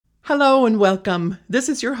Hello and welcome. This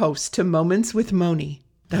is your host to Moments with Moni.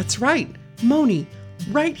 That's right, Moni,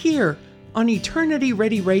 right here on Eternity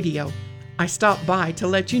Ready Radio. I stopped by to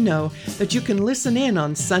let you know that you can listen in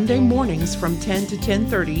on Sunday mornings from 10 to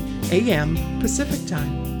 10:30 a.m. Pacific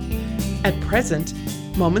Time. At present,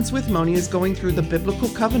 Moments with Moni is going through the Biblical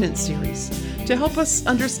Covenant series to help us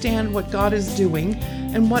understand what God is doing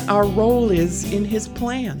and what our role is in His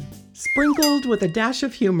plan. Sprinkled with a dash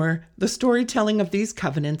of humor, the storytelling of these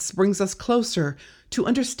covenants brings us closer to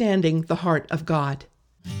understanding the heart of God.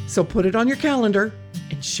 So put it on your calendar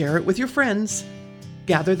and share it with your friends.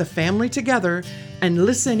 Gather the family together and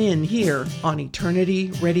listen in here on Eternity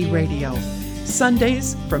Ready Radio,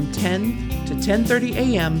 Sundays from 10 to 10:30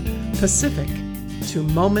 a.m. Pacific to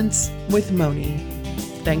Moments with Moni.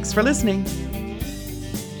 Thanks for listening.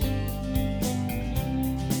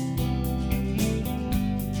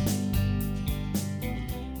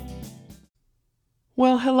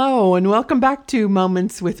 Well, hello, and welcome back to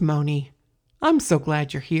Moments with Moni. I'm so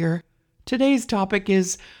glad you're here. Today's topic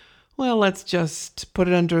is, well, let's just put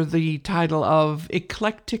it under the title of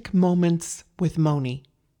Eclectic Moments with Moni.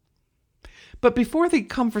 But before the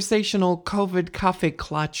conversational COVID cafe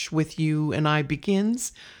clutch with you and I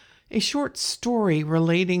begins, a short story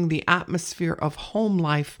relating the atmosphere of home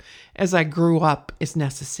life as I grew up is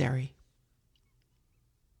necessary.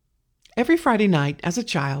 Every Friday night, as a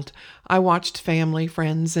child, I watched family,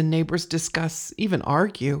 friends, and neighbors discuss, even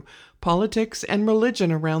argue, politics and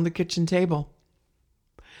religion around the kitchen table.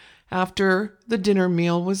 After the dinner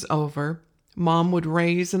meal was over, Mom would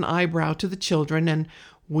raise an eyebrow to the children, and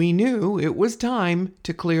we knew it was time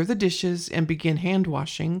to clear the dishes and begin hand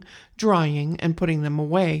washing, drying, and putting them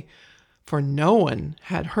away, for no one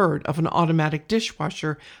had heard of an automatic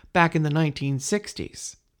dishwasher back in the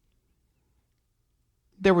 1960s.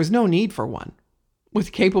 There was no need for one.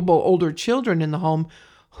 With capable older children in the home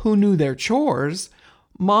who knew their chores,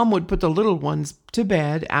 Mom would put the little ones to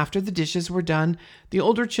bed after the dishes were done. The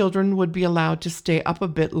older children would be allowed to stay up a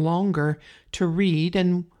bit longer to read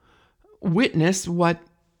and witness what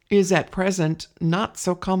is at present not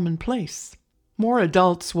so commonplace. More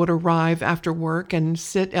adults would arrive after work and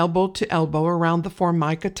sit elbow to elbow around the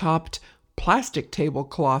Formica-topped plastic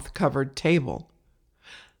tablecloth-covered table.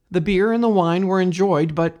 The beer and the wine were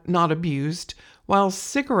enjoyed but not abused, while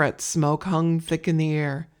cigarette smoke hung thick in the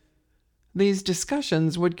air. These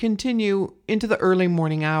discussions would continue into the early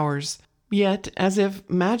morning hours, yet, as if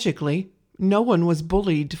magically, no one was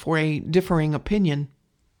bullied for a differing opinion.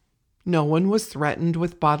 No one was threatened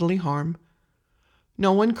with bodily harm.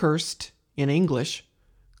 No one cursed in English.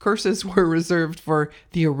 Curses were reserved for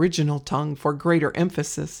the original tongue for greater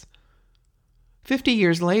emphasis. 50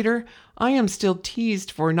 years later, I am still teased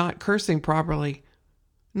for not cursing properly.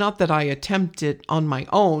 Not that I attempt it on my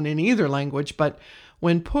own in either language, but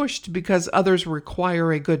when pushed because others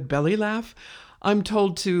require a good belly laugh, I'm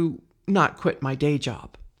told to not quit my day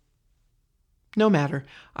job. No matter,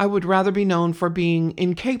 I would rather be known for being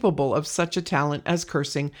incapable of such a talent as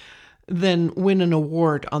cursing than win an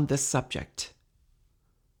award on this subject.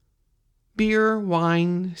 Beer,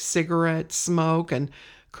 wine, cigarette, smoke, and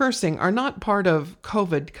cursing are not part of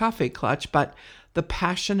COVID cafe clutch, but the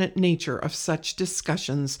passionate nature of such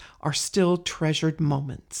discussions are still treasured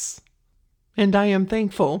moments. And I am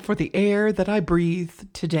thankful for the air that I breathe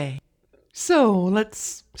today. So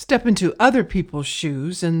let's step into other people's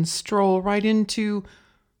shoes and stroll right into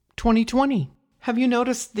 2020. Have you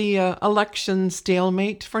noticed the election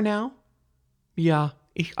stalemate for now? Ja,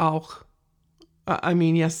 ich auch.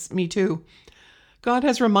 Yes, me too. God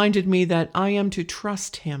has reminded me that I am to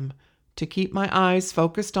trust Him, to keep my eyes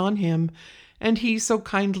focused on Him, and He so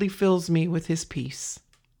kindly fills me with His peace.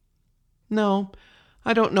 No,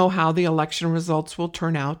 I don't know how the election results will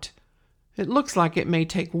turn out. It looks like it may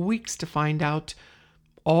take weeks to find out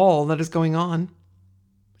all that is going on.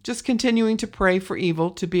 Just continuing to pray for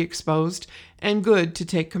evil to be exposed and good to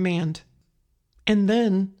take command. And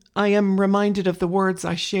then I am reminded of the words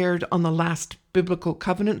I shared on the last biblical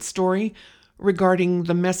covenant story regarding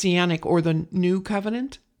the Messianic or the New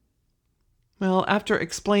Covenant. Well, after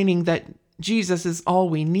explaining that Jesus is all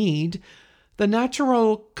we need, the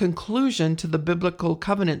natural conclusion to the Biblical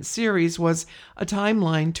Covenant series was a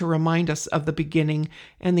timeline to remind us of the beginning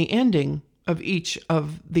and the ending of each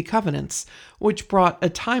of the covenants, which brought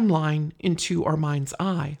a timeline into our mind's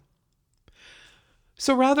eye.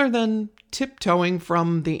 So rather than tiptoeing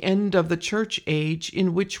from the end of the church age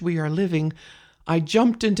in which we are living, I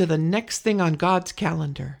jumped into the next thing on God's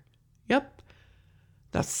calendar. Yep,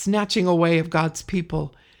 the snatching away of God's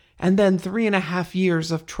people, and then 3.5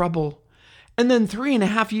 years of trouble, and then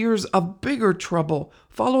 3.5 years of bigger trouble,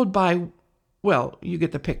 followed by Well, you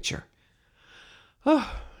get the picture.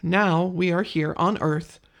 Oh, now we are here on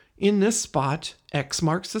earth, in this spot, X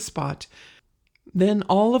marks the spot. Then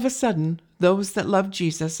all of a sudden, those that love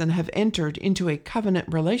Jesus and have entered into a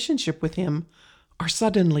covenant relationship with him are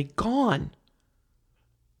suddenly gone.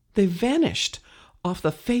 They vanished off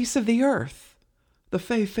the face of the earth. The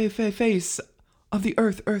face of the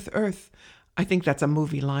earth. I think that's a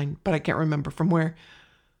movie line, but I can't remember from where.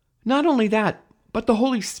 Not only that, but the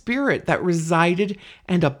Holy Spirit that resided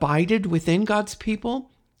and abided within God's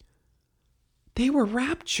people, they were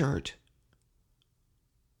raptured.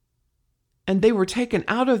 And they were taken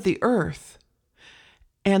out of the earth.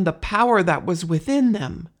 And the power that was within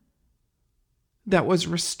them, that was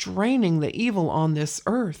restraining the evil on this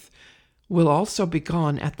earth, will also be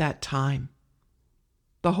gone at that time.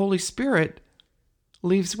 The Holy Spirit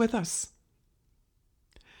leaves with us.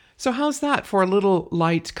 So how's that for a little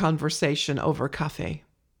light conversation over Kaffee?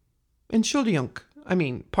 Entschuldigung,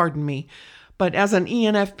 pardon me, but as an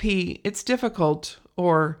ENFP, it's difficult,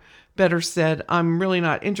 or better said, I'm really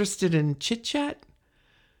not interested in chit-chat.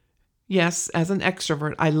 Yes, as an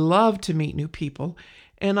extrovert, I love to meet new people,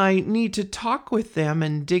 and I need to talk with them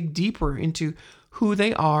and dig deeper into who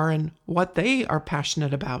they are and what they are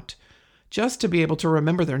passionate about, just to be able to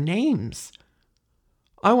remember their names.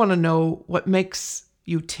 I want to know what makes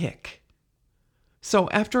you tick. So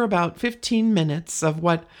after about 15 minutes of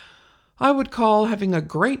what I would call having a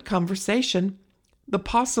great conversation, the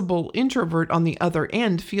possible introvert on the other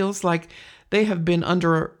end feels like they have been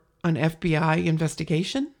under an FBI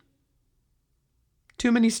investigation.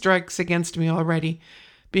 Too many strikes against me already,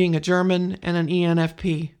 being a German and an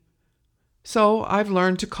ENFP. So I've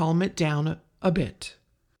learned to calm it down a bit.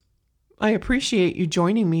 I appreciate you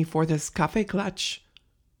joining me for this Kaffeeklatsch.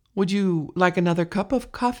 Would you like another cup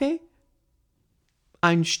of coffee?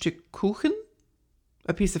 Ein Stück Kuchen?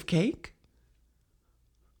 A piece of cake?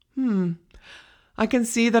 I can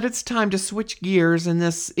see that it's time to switch gears in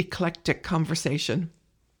this eclectic conversation.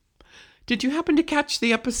 Did you happen to catch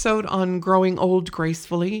the episode on growing old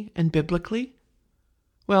gracefully and biblically?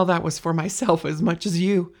 Well, that was for myself as much as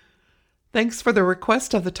you. Thanks for the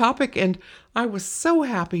request of the topic, and I was so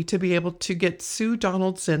happy to be able to get Sue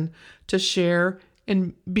Donaldson to share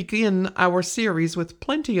and begin our series with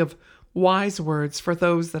plenty of wise words for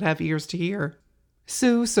those that have ears to hear.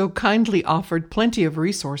 Sue so kindly offered plenty of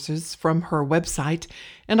resources from her website,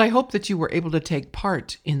 and I hope that you were able to take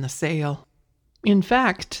part in the sale. In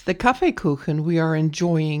fact, the Kaffeekuchen we are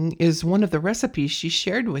enjoying is one of the recipes she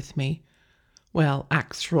shared with me. Well,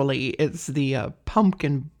 actually, it's the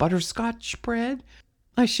pumpkin butterscotch bread.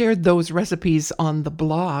 I shared those recipes on the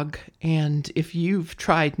blog, and if you've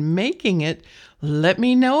tried making it, let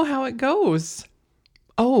me know how it goes.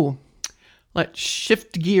 Oh, let's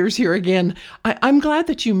shift gears here again. I'm glad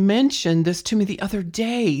that you mentioned this to me the other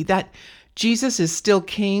day, that Jesus is still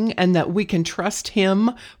king and that we can trust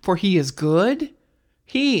him, for he is good.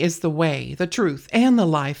 He is the way, the truth, and the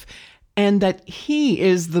life, and that he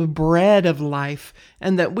is the bread of life,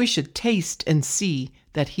 and that we should taste and see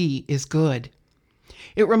that he is good.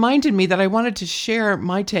 It reminded me that I wanted to share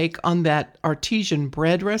my take on that artesian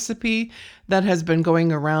bread recipe that has been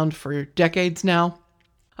going around for decades now.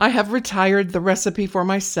 I have retired the recipe for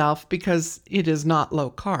myself because it is not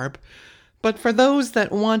low carb, but for those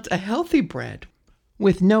that want a healthy bread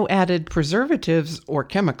with no added preservatives or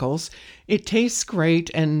chemicals, it tastes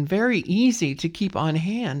great and very easy to keep on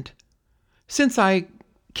hand. Since I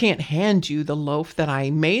can't hand you the loaf that I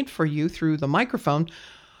made for you through the microphone,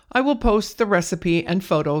 I will post the recipe and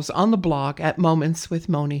photos on the blog at Moments with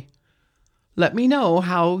Moni. Let me know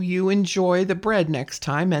how you enjoy the bread next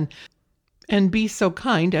time, and be so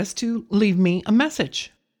kind as to leave me a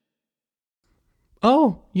message.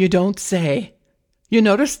 Oh, you don't say. You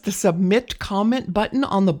noticed the submit comment button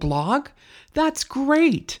on the blog? That's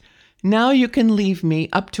great. Now you can leave me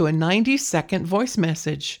up to a 90-second voice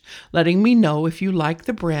message, letting me know if you like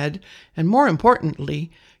the bread, and more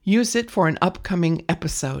importantly, use it for an upcoming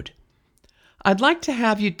episode. I'd like to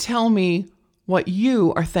have you tell me what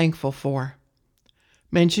you are thankful for.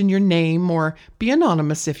 Mention your name or be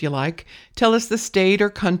anonymous if you like. Tell us the state or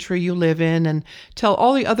country you live in, and tell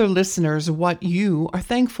all the other listeners what you are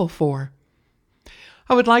thankful for.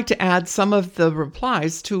 I would like to add some of the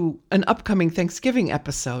replies to an upcoming Thanksgiving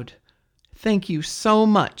episode. Thank you so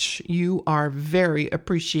much. You are very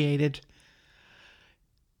appreciated.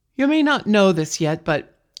 You may not know this yet,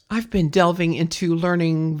 but I've been delving into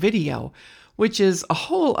learning video, which is a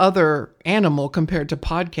whole other animal compared to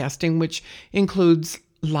podcasting, which includes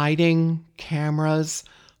lighting, cameras,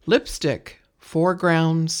 lipstick,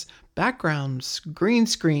 foregrounds, backgrounds, green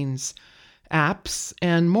screens, apps,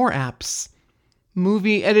 and more apps.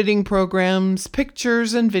 movie editing programs,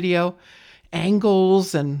 pictures and video,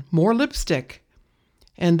 angles, and more lipstick.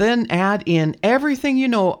 And then add in everything you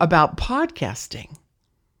know about podcasting.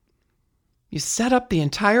 You set up the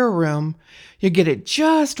entire room, you get it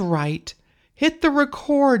just right, hit the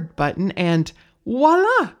record button, and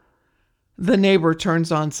voila! The neighbor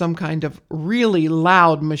turns on some kind of really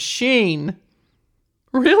loud machine.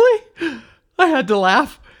 Really? I had to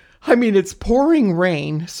laugh. I mean, it's pouring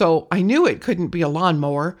rain, so I knew it couldn't be a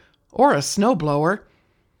lawnmower or a snowblower.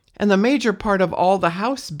 And the major part of all the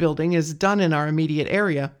house building is done in our immediate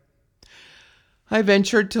area. I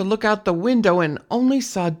ventured to look out the window and only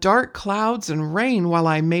saw dark clouds and rain while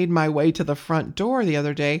I made my way to the front door the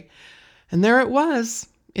other day. And there it was,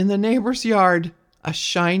 in the neighbor's yard, a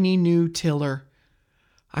shiny new tiller.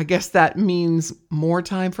 I guess that means more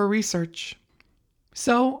time for research.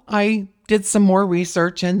 So I did some more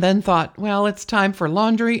research and then thought, well, it's time for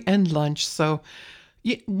laundry and lunch. So,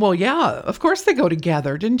 yeah, of course they go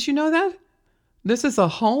together. Didn't you know that? This is a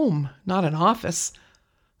home, not an office.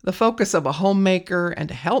 The focus of a homemaker and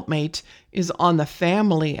a helpmate is on the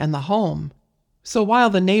family and the home. So while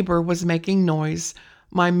the neighbor was making noise,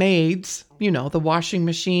 my maids, the washing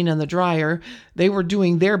machine and the dryer, they were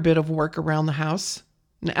doing their bit of work around the house.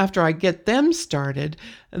 And after I get them started,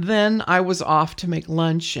 then I was off to make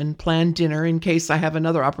lunch and plan dinner in case I have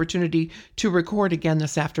another opportunity to record again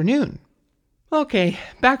this afternoon. Okay,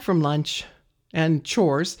 back from lunch and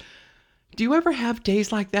chores. Do you ever have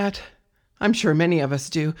days like that? I'm sure many of us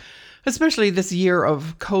do, especially this year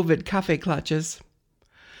of COVID cafe clutches.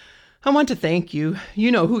 I want to thank you.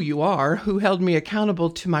 You know who you are, who held me accountable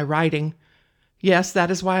to my writing. Yes, that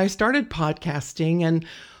is why I started podcasting and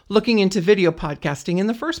looking into video podcasting in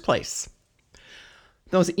the first place.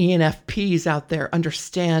 Those ENFPs out there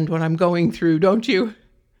understand what I'm going through, don't you?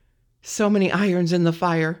 So many irons in the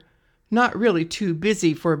fire. Not really too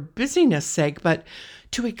busy for busyness' sake, but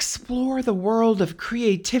to explore the world of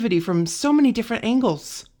creativity from so many different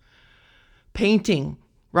angles. Painting,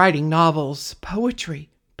 writing novels, poetry,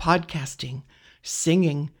 podcasting,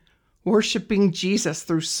 singing, worshiping Jesus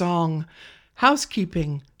through song,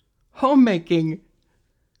 housekeeping, homemaking.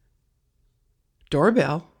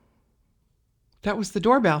 Doorbell. That was the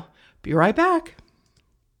doorbell. Be right back.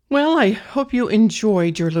 Well, I hope you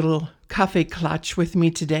enjoyed your little cafe clutch with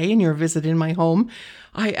me today in your visit in my home.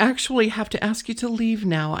 I actually have to ask you to leave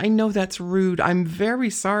now. I know that's rude. I'm very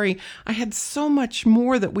sorry. I had so much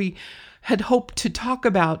more that we had hoped to talk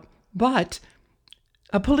about, but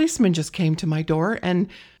a policeman just came to my door and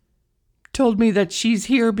told me that she's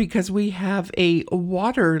here because we have a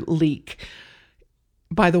water leak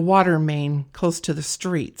by the water main close to the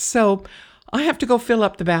street. So I have to go fill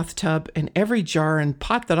up the bathtub and every jar and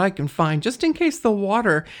pot that I can find just in case the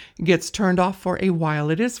water gets turned off for a while.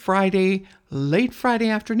 It is Friday, late Friday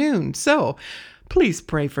afternoon, so please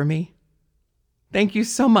pray for me. Thank you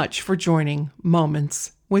so much for joining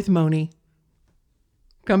Moments with Moni.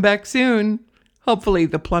 Come back soon. Hopefully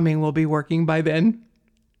the plumbing will be working by then.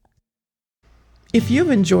 If you've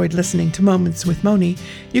enjoyed listening to Moments with Moni,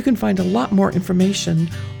 you can find a lot more information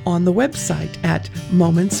on the website at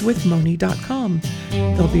momentswithmoni.com.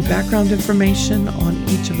 There'll be background information on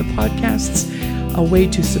each of the podcasts, a way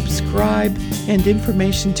to subscribe, and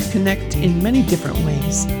information to connect in many different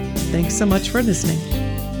ways. Thanks so much for listening.